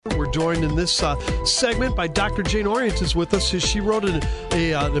We're joined in this segment by Dr. Jane Orient is with us. She wrote an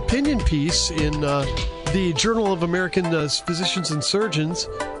opinion piece in the Journal of American Physicians and Surgeons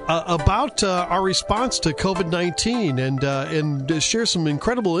about our response to COVID-19 and share some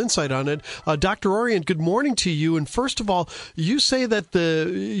incredible insight on it. Dr. Orient, good morning to you. And first of all, you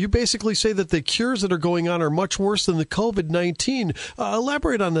basically say that the cures that are going on are much worse than the COVID-19.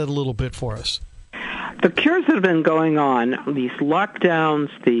 Elaborate on that a little bit for us. The cures that have been going on, these lockdowns,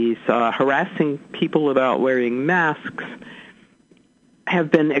 these harassing people about wearing masks,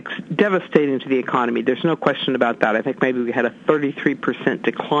 have been devastating to the economy. There's no question about that. I think maybe we had a 33%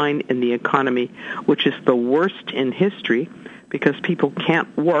 decline in the economy, which is the worst in history because people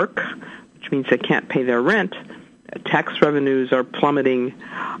can't work, which means they can't pay their rent. Tax revenues are plummeting.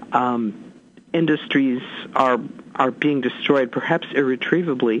 Industries are being destroyed, perhaps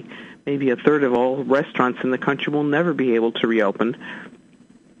irretrievably. Maybe a third of all restaurants in the country will never be able to reopen.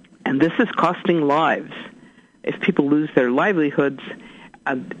 And this is costing lives. If people lose their livelihoods,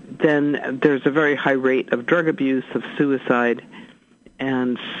 then there's a very high rate of drug abuse, of suicide,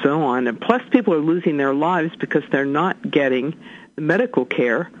 and so on. And plus, people are losing their lives because they're not getting the medical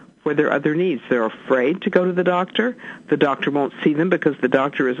care for their other needs. They're afraid to go to the doctor. The doctor won't see them because the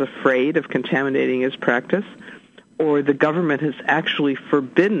doctor is afraid of contaminating his practice. Or the government has actually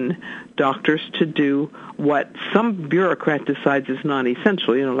forbidden doctors to do what some bureaucrat decides is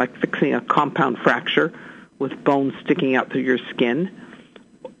non-essential, like fixing a compound fracture with bones sticking out through your skin,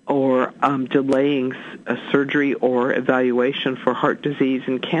 or delaying a surgery or evaluation for heart disease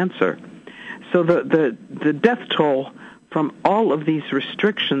and cancer. So the death toll from all of these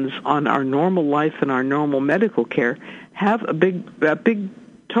restrictions on our normal life and our normal medical care have a big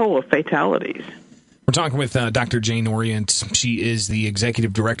toll of fatalities. We're talking with Dr. Jane Orient. She is the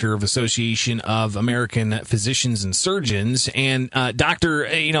executive director of Association of American Physicians and Surgeons. And doctor,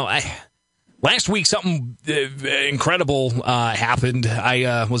 last week something incredible happened.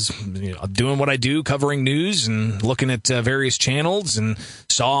 I was doing what I do, covering news and looking at various channels, and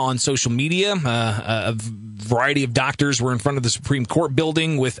saw on social media a variety of doctors were in front of the Supreme Court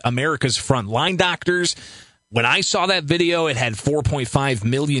building with America's frontline doctors. When I saw that video, it had 4.5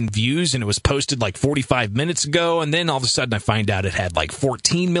 million views, and it was posted like 45 minutes ago. And then all of a sudden I find out it had like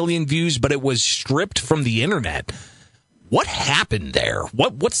 14 million views, but it was stripped from the internet. What happened there?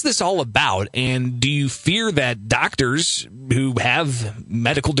 What's this all about? And do you fear that doctors who have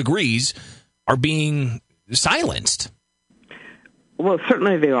medical degrees are being silenced? Well,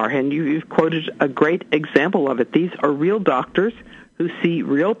 certainly they are. And you've quoted a great example of it. These are real doctors who see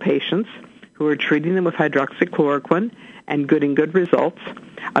real patients, who are treating them with hydroxychloroquine and getting good results.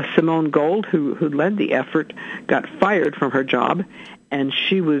 Simone Gold, who led the effort, got fired from her job, and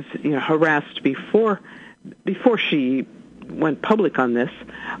she was harassed before she went public on this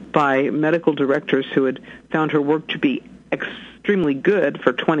by medical directors who had found her work to be extremely good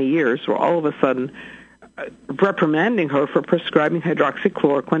for 20 years, were all of a sudden reprimanding her for prescribing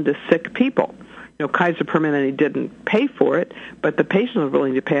hydroxychloroquine to sick people. Kaiser Permanente didn't pay for it, but the patients were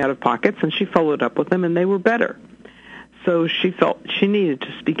willing to pay out of pockets, and she followed up with them, and they were better. So she felt she needed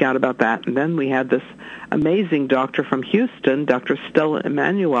to speak out about that. And then we had this amazing doctor from Houston, Dr. Stella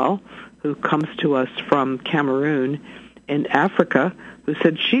Emmanuel, who comes to us from Cameroon in Africa, who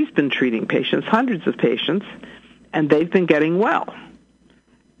said she's been treating patients, hundreds of patients, and they've been getting well.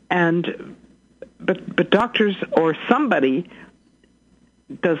 But doctors or somebody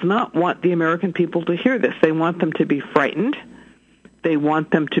does not want the American people to hear this. They want them to be frightened. They want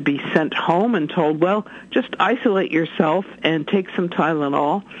them to be sent home and told, well, just isolate yourself and take some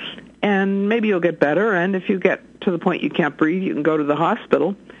Tylenol, and maybe you'll get better. And if you get to the point you can't breathe, you can go to the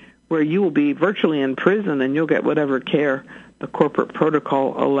hospital, where you will be virtually in prison, and you'll get whatever care the corporate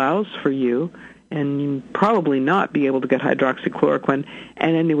protocol allows for you, and you probably not be able to get hydroxychloroquine.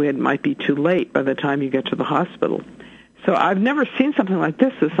 And anyway, it might be too late by the time you get to the hospital. So I've never seen something like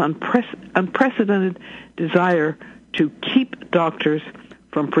this unprecedented desire to keep doctors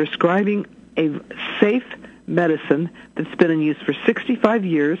from prescribing a safe medicine that's been in use for 65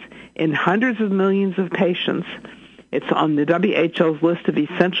 years in hundreds of millions of patients. It's on the WHO's list of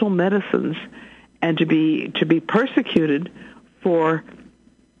essential medicines, and to be persecuted for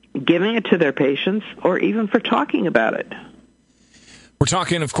giving it to their patients or even for talking about it. We're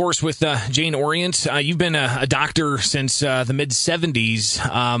talking, of course, with Jane Orient. You've been a doctor since the mid-'70s.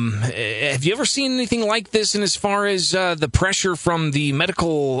 Have you ever seen anything like this, and as far as the pressure from the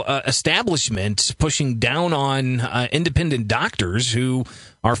medical establishment pushing down on independent doctors who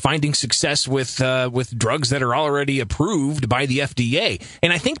are finding success with drugs that are already approved by the FDA.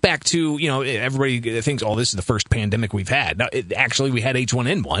 And I think back to, everybody thinks, this is the first pandemic we've had. Now, actually, we had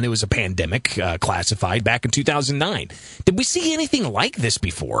H1N1. It was a pandemic classified back in 2009. Did we see anything like this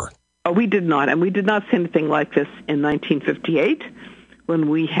before? We did not, and we did not see anything like this in 1958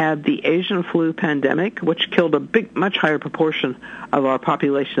 when we had the Asian flu pandemic, which killed a much higher proportion of our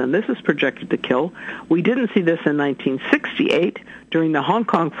population than this is projected to kill. We didn't see this in 1968 during the Hong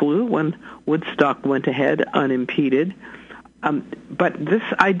Kong flu when Woodstock went ahead unimpeded. But this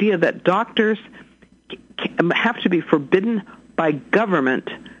idea that doctors have to be forbidden by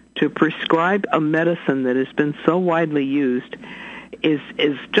government to prescribe a medicine that has been so widely used is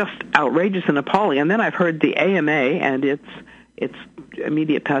just outrageous and appalling. And then I've heard the AMA and its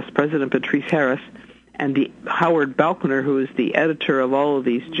immediate past president, Patrice Harris, and the Howard Balkner, who is the editor of all of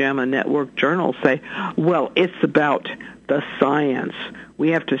these JAMA Network journals, say, well, it's about the science. We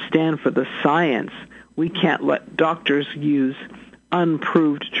have to stand for the science. We can't let doctors use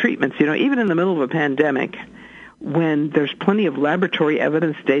unproved treatments. Even in the middle of a pandemic, when there's plenty of laboratory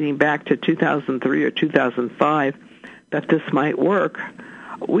evidence dating back to 2003 or 2005 that this might work,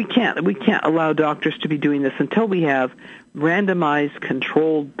 we can't allow doctors to be doing this until we have randomized,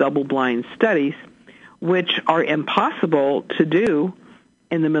 controlled, double-blind studies, which are impossible to do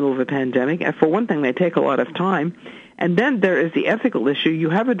in the middle of a pandemic. And for one thing, they take a lot of time. And then there is the ethical issue. You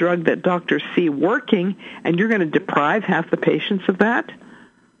have a drug that doctors see working, and you're going to deprive half the patients of that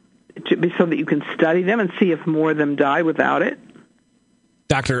so that you can study them and see if more of them die without it?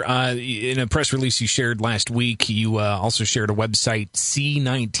 Doctor, in a press release you shared last week, you also shared a website,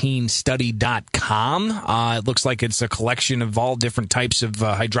 C19study.com. It looks like it's a collection of all different types of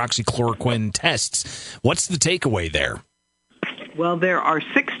hydroxychloroquine tests. What's the takeaway there? Well, there are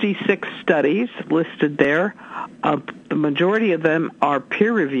 66 studies listed there. The majority of them are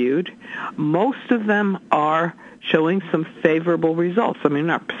peer-reviewed. Most of them are showing some favorable results. I mean,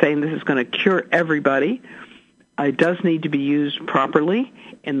 I'm not saying this is going to cure everybody. It does need to be used properly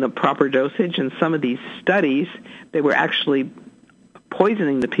in the proper dosage. In some of these studies, they were actually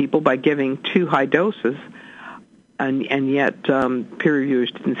poisoning the people by giving too high doses, and yet peer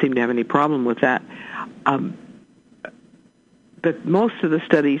reviewers didn't seem to have any problem with that. But most of the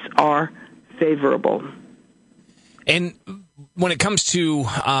studies are favorable. And when it comes to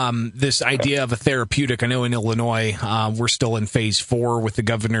this idea of a therapeutic, I know in Illinois we're still in phase 4 with the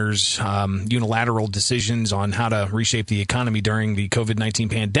governor's unilateral decisions on how to reshape the economy during the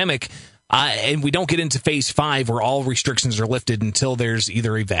COVID-19 pandemic. And we don't get into phase 5 where all restrictions are lifted until there's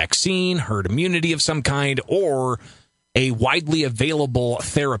either a vaccine, herd immunity of some kind, or a widely available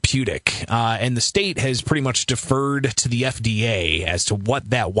therapeutic. And the state has pretty much deferred to the FDA as to what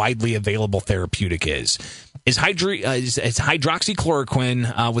that widely available therapeutic is. Is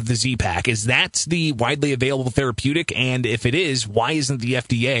hydroxychloroquine with the Z-Pak, is that the widely available therapeutic? And if it is, why isn't the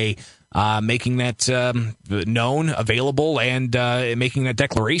FDA making that known, available, and making that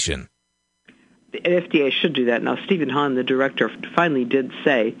declaration? The FDA should do that. Now, Stephen Hahn, the director, finally did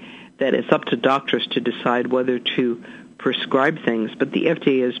say that it's up to doctors to decide whether to prescribe things, but the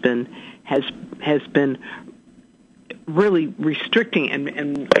FDA has been really restricting, and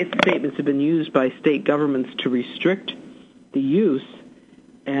its statements have been used by state governments to restrict the use,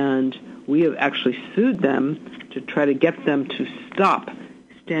 and we have actually sued them to try to get them to stop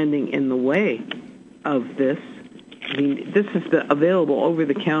standing in the way of this. I mean, this is available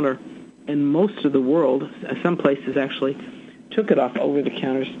over-the-counter in most of the world. Some places actually took it off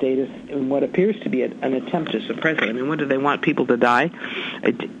over-the-counter status in what appears to be an attempt to suppress it. I mean, what do they want people to die?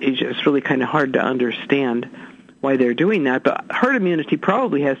 It's really kind of hard to understand why they're doing that. But herd immunity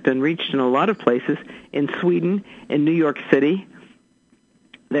probably has been reached in a lot of places, in Sweden, in New York City.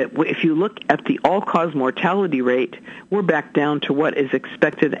 That if you look at the all-cause mortality rate, we're back down to what is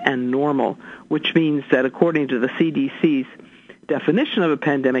expected and normal, which means that according to the CDC's definition of a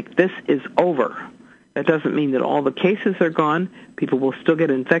pandemic, this is over. That doesn't mean that all the cases are gone. People will still get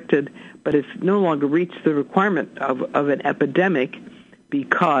infected, but it's no longer reached the requirement of an epidemic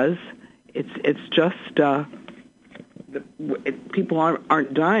because it's just people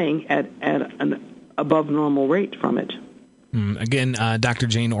aren't dying at an above normal rate from it. Again, Dr.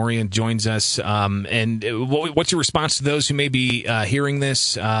 Jane Orient joins us. And what's your response to those who may be hearing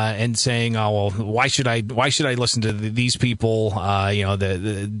this and saying, "Oh, well, why should I listen to these people?"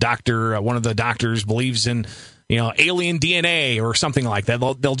 The doctor, one of the doctors, believes in alien DNA or something like that.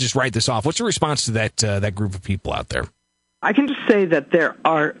 They'll just write this off. What's your response to that group of people out there? I can just say that there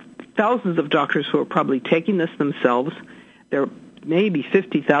are thousands of doctors who are probably taking this themselves. There may be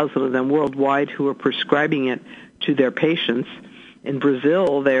 50,000 of them worldwide who are prescribing it to their patients. In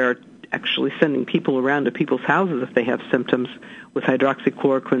Brazil, they're actually sending people around to people's houses if they have symptoms with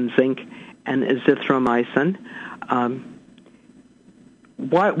hydroxychloroquine, zinc, and azithromycin.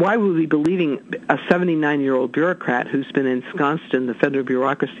 Why would we be believing a 79-year-old bureaucrat who's been ensconced in the federal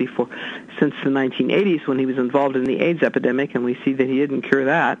bureaucracy since the 1980s when he was involved in the AIDS epidemic, and we see that he didn't cure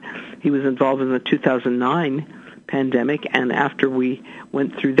that. He was involved in the 2009 pandemic, and after we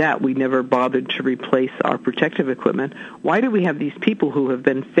went through that, we never bothered to replace our protective equipment. Why do we have these people who have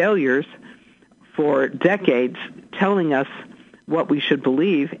been failures for decades telling us what we should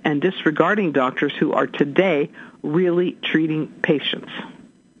believe and disregarding doctors who are today really treating patients?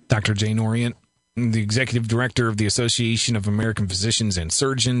 Dr. Jane Orient, the Executive Director of the Association of American Physicians and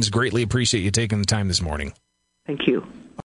Surgeons, greatly appreciate you taking the time this morning. Thank you.